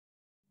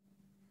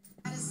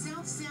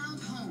South Sound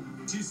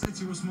home. She said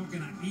she was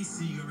smoking an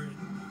e-cigarette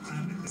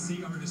and the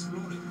cigarette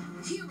exploded.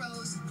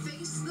 Heroes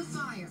face the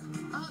fire.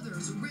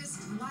 Others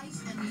risked life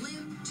and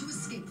limb to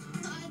escape.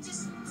 I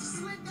just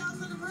slid down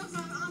to the roof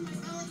out on my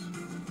belly.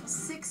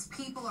 6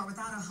 people are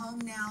without a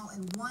home now,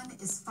 and 1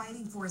 is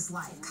fighting for his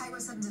life.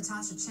 Kiro7's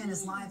Natasha Chen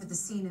is live at the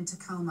scene in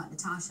Tacoma.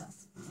 Natasha.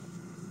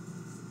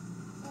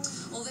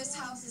 Well, this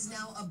house is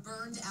now a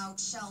burned-out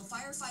shell.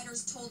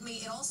 Firefighters told me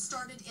it all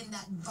started in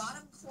that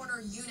bottom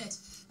corner unit,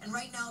 and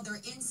right now they're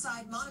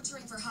inside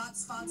monitoring for hot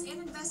spots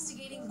and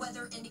investigating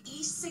whether an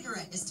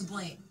e-cigarette is to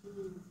blame.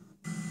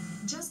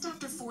 Just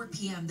after 4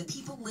 p.m., the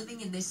people living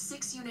in this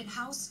 6-unit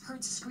house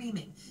heard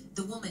screaming.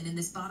 The woman in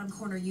this bottom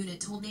corner unit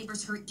told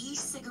neighbors her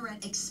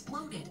e-cigarette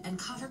exploded and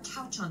caught her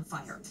couch on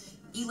fire.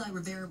 Eli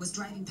Rivera was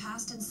driving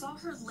past and saw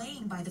her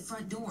laying by the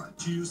front door.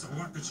 She used a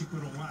walker she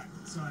couldn't walk,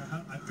 so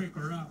I pick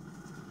her up,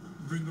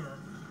 bring her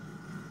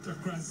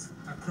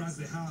across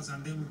the house,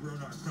 and then we brought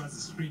her across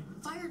the street.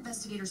 Fire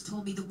investigators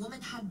told me the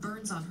woman had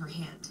burns on her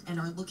hand and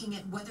are looking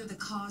at whether the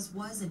cause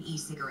was an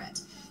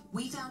e-cigarette.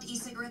 We found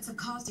e-cigarettes have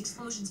caused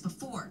explosions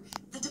before.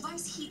 The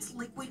device heats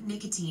liquid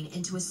nicotine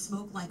into a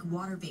smoke-like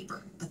water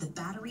vapor, but the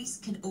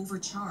batteries can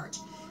overcharge.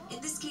 In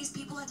this case,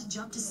 people had to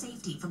jump to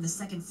safety from the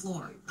 2nd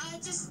floor. I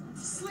just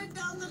slid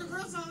down to the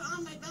roof out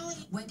on my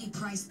belly. Wendy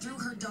Price threw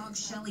her dog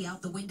Shelly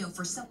out the window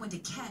for someone to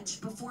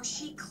catch before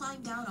she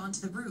climbed out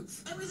onto the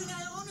roof. Everything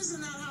I own is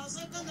in that house.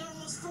 I've been there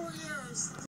almost 4 years.